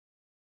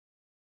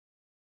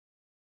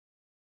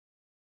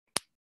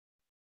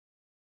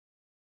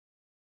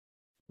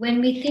When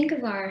we think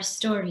of our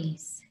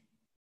stories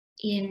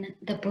in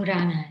the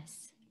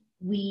Puranas,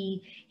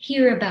 we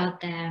hear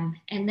about them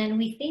and then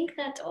we think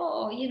that,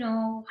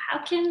 oh,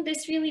 how can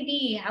this really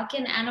be? How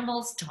can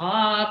animals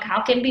talk?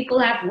 How can people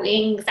have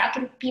wings? How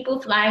can people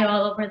fly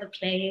all over the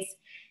place?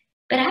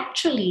 But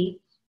actually,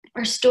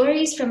 our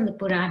stories from the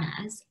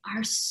Puranas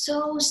are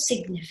so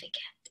significant.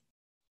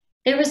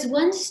 There was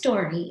one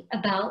story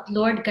about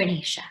Lord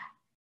Ganesha,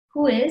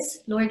 who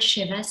is Lord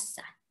Shiva's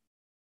son.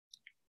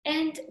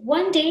 And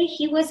one day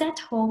he was at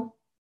home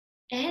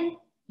and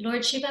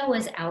Lord Shiva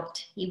was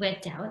out. He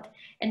went out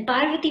and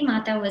Parvati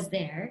Mata was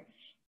there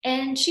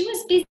and she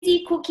was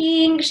busy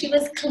cooking. She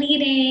was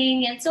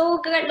cleaning. And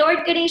so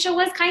Lord Ganesha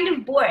was kind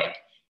of bored.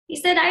 He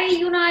said, I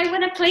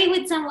want to play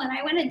with someone.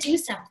 I want to do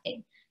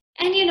something.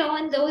 And,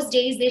 in those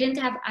days, they didn't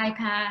have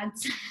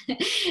iPads. The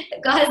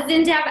gods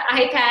didn't have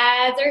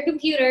iPads or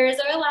computers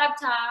or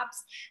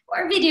laptops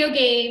or video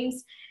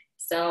games.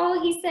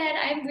 So he said,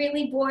 I'm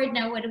really bored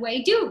now. What do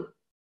I do?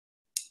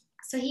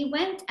 So he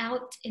went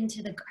out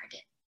into the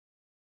garden.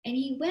 And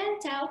he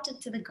went out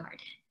into the garden.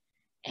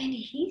 And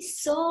he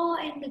saw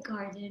in the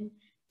garden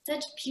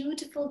such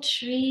beautiful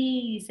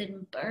trees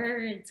and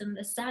birds. And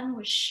the sun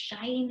was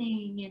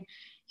shining. And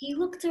he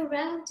looked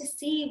around to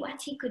see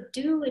what he could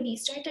do, and he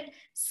started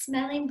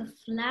smelling the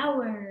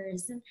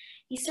flowers, and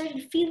he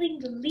started feeling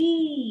the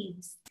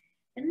leaves.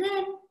 And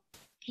then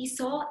he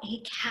saw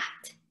a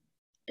cat.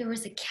 There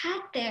was a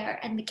cat there,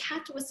 and the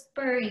cat was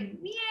purring,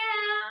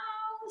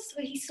 meow. So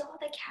he saw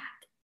the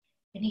cat,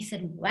 and he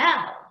said,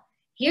 well,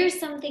 here's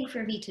something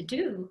for me to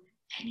do.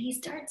 And he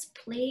starts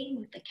playing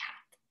with the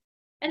cat.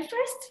 And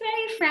first,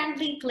 very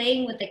friendly,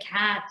 playing with the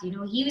cat.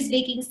 He was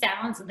making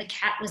sounds, and the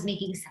cat was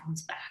making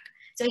sounds back.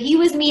 So he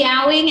was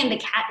meowing and the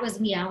cat was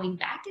meowing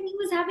back and he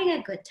was having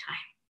a good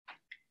time.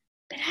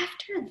 But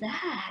after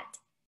that,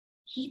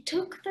 he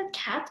took the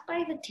cat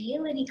by the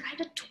tail and he kind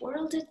of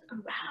twirled it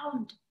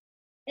around.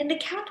 And the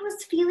cat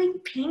was feeling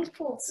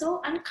painful,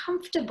 so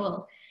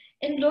uncomfortable.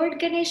 And Lord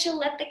Ganesha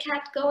let the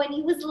cat go and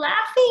he was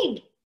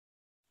laughing.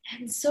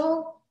 And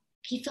so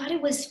he thought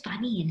it was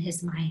funny in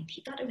his mind.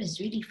 He thought it was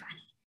really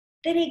funny.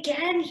 Then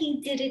again,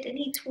 he did it and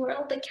he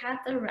twirled the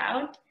cat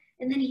around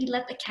and then he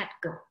let the cat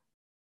go.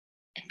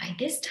 And by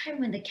this time,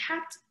 when the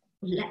cat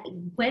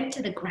went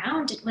to the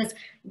ground, it was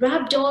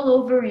rubbed all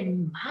over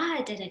in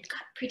mud and it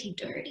got pretty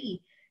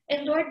dirty.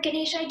 And Lord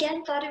Ganesha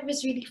again thought it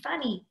was really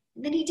funny.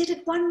 And then he did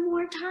it one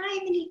more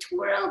time and he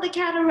twirled the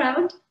cat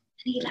around and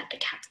he let the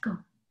cat go.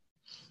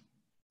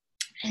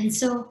 And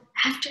so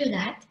after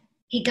that,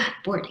 he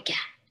got bored again.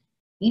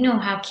 You know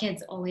how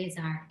kids always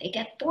are. They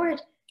get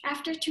bored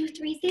after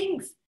 2-3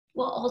 things.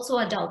 Well, also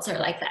adults are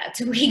like that.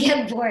 So we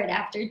get bored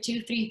after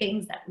 2-3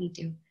 things that we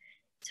do.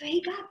 So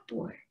he got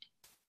bored.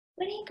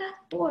 When he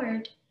got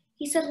bored,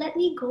 he said, let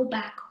me go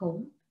back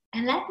home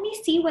and let me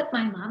see what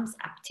my mom's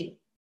up to.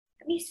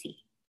 Let me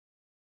see.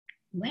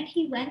 When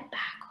he went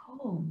back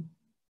home,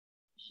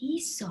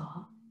 he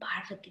saw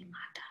Parvati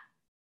Mata.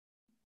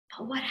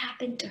 But what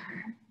happened to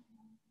her?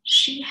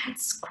 She had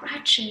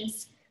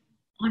scratches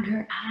on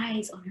her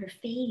eyes, on her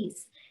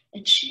face,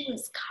 and she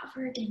was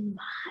covered in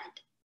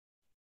mud.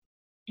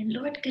 And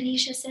Lord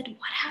Ganesha said,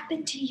 what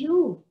happened to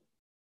you?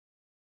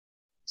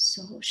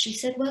 So she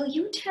said, well,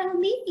 you tell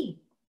me.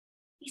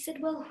 He said,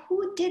 well,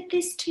 who did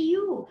this to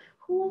you?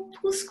 Who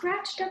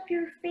scratched up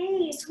your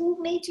face? Who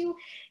made you,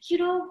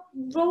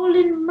 roll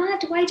in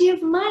mud? Why do you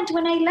have mud?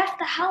 When I left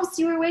the house,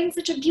 you were wearing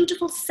such a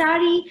beautiful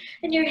sari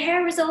and your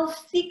hair was all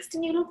fixed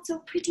and you looked so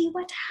pretty.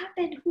 What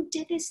happened? Who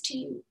did this to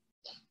you?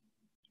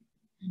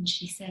 And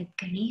she said,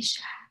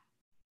 Ganesha,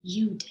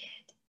 you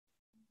did.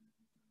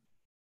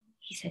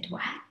 He said,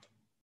 what?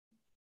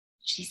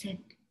 She said,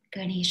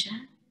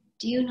 Ganesha,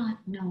 do you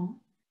not know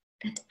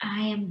that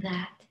I am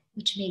that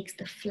which makes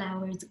the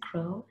flowers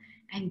grow?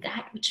 I'm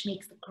that which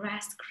makes the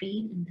grass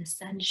green and the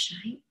sun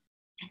shine.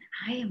 And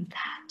I am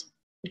that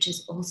which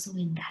is also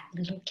in that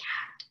little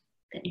cat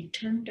that you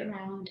turned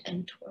around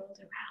and twirled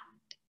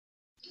around.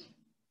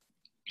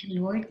 And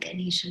Lord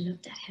Ganesha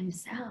looked at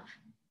himself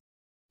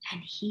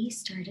and he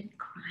started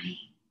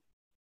crying.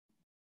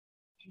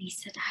 And he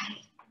said, I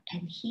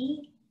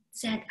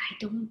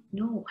don't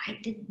know. I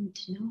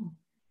didn't know.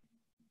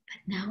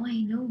 But now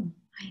I know.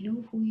 I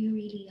know who you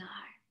really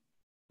are.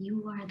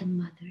 You are the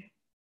mother,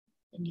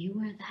 and you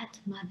are that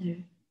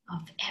mother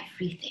of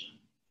everything.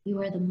 You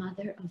are the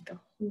mother of the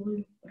whole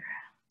world.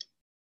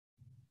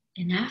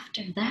 And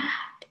after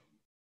that,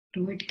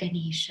 Lord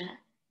Ganesha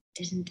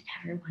didn't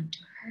ever want to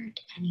hurt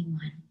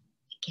anyone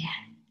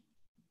again.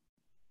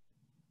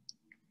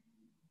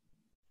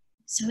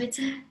 So it's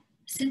a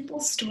simple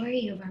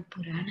story of our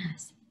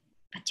Puranas,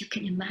 but you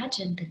can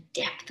imagine the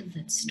depth of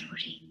that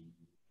story,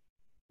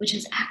 which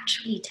is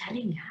actually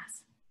telling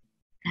us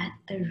that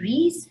the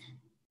reason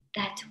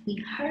that we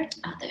hurt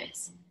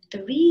others,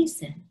 the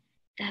reason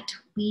that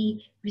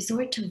we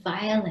resort to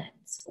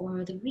violence,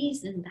 or the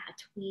reason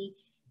that we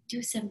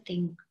do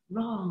something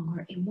wrong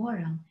or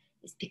immoral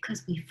is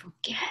because we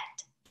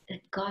forget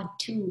that God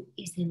too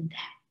is in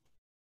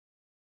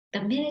that.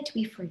 The minute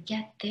we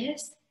forget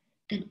this,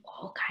 then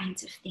all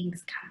kinds of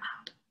things come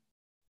up.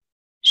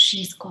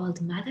 She's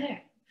called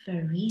Mother for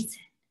a reason.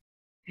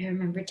 I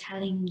remember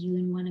telling you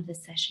in one of the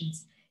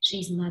sessions,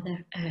 she's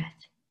Mother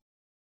Earth.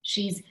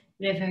 She's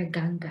River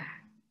Ganga.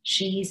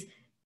 She's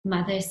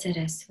Mother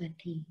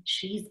Saraswati.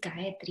 She's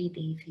Gayatri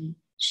Devi.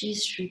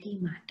 She's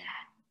Shruti Mata.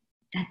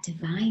 That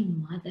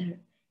divine mother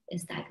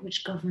is that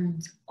which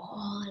governs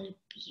all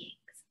beings.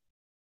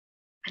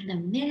 And the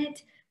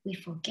minute we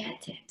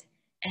forget it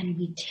and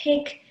we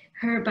take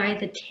her by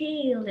the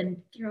tail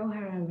and throw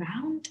her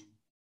around,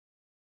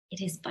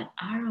 it is but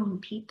our own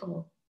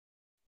people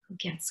who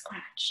get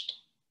scratched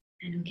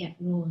and who get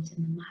rolled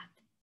in the mud.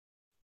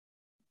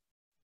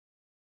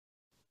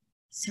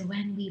 So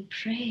when we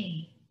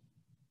pray,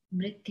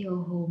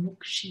 Mrityoho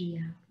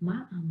Mukshiya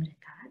Maha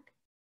Mrtyunjaya,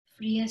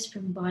 free us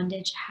from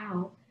bondage,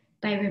 how?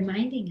 By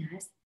reminding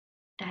us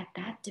that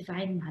that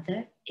divine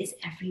mother is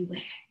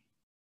everywhere.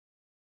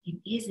 It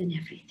is in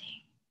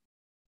everything.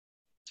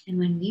 And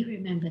when we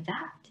remember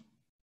that,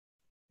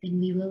 then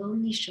we will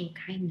only show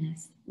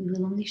kindness, we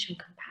will only show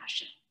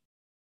compassion,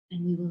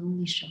 and we will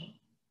only show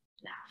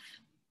love.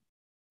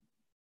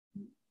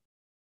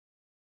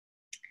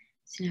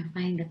 So now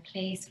find a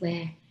place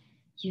where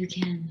you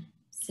can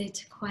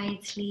sit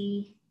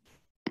quietly,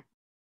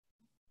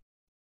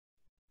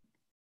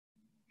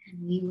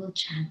 and we will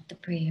chant the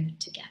prayer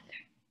together.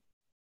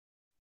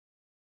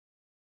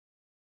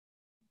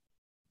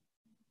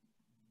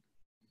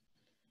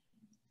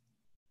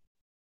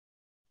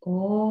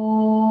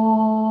 Om.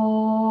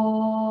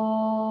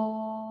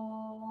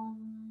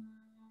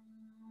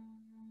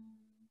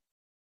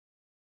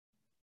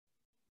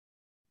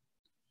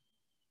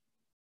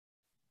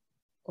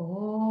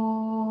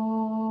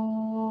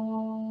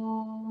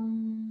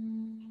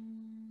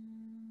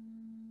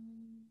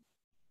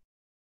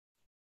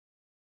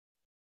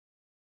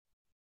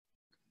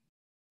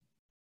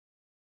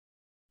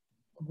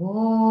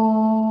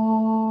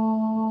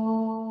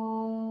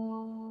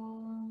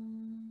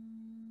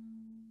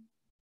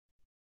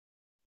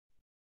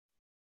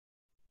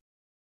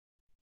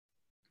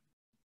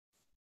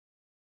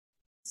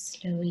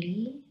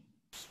 Slowly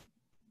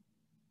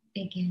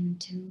begin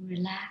to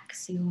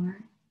relax your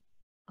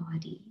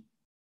body.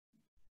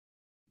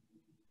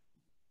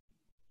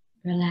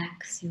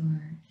 Relax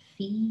your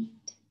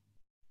feet,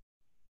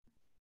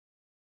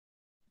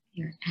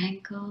 your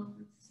ankles.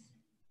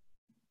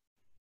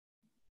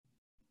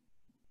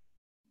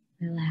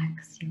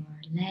 Relax your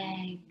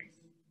legs,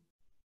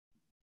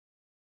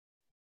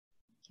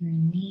 your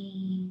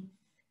knees,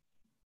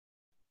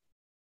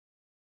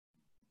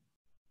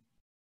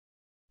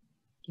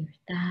 your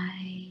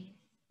thighs.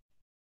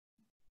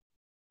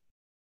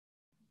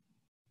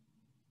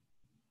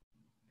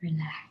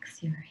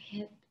 Relax your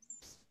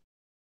hips,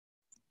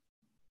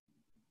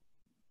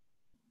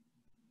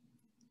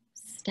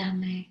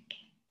 stomach,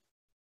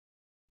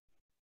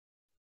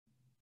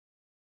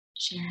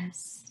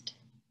 chest.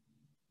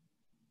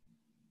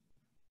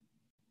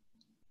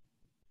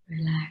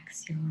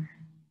 Relax your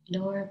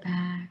lower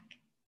back,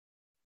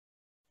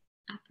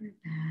 upper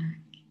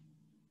back.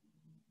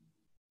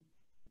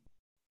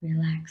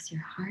 Relax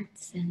your heart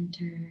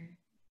center.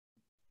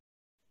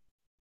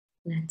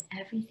 Let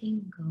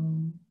everything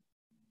go.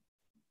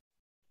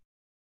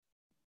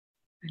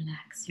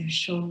 Relax your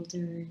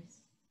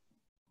shoulders,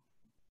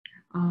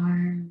 your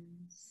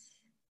arms,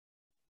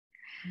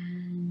 your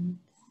hands,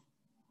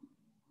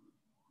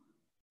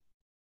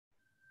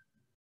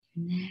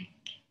 your neck,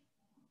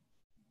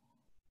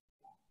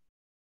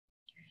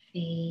 your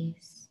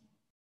face,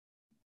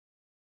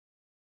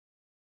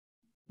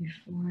 your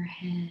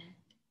forehead,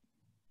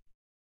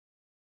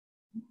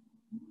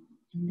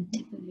 and the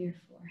tip of your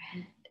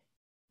forehead.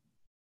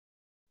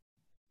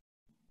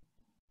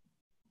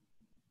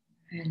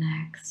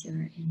 Relax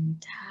your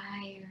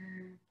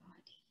entire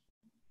body.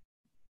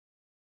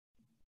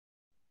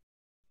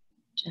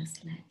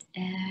 Just let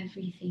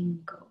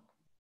everything go.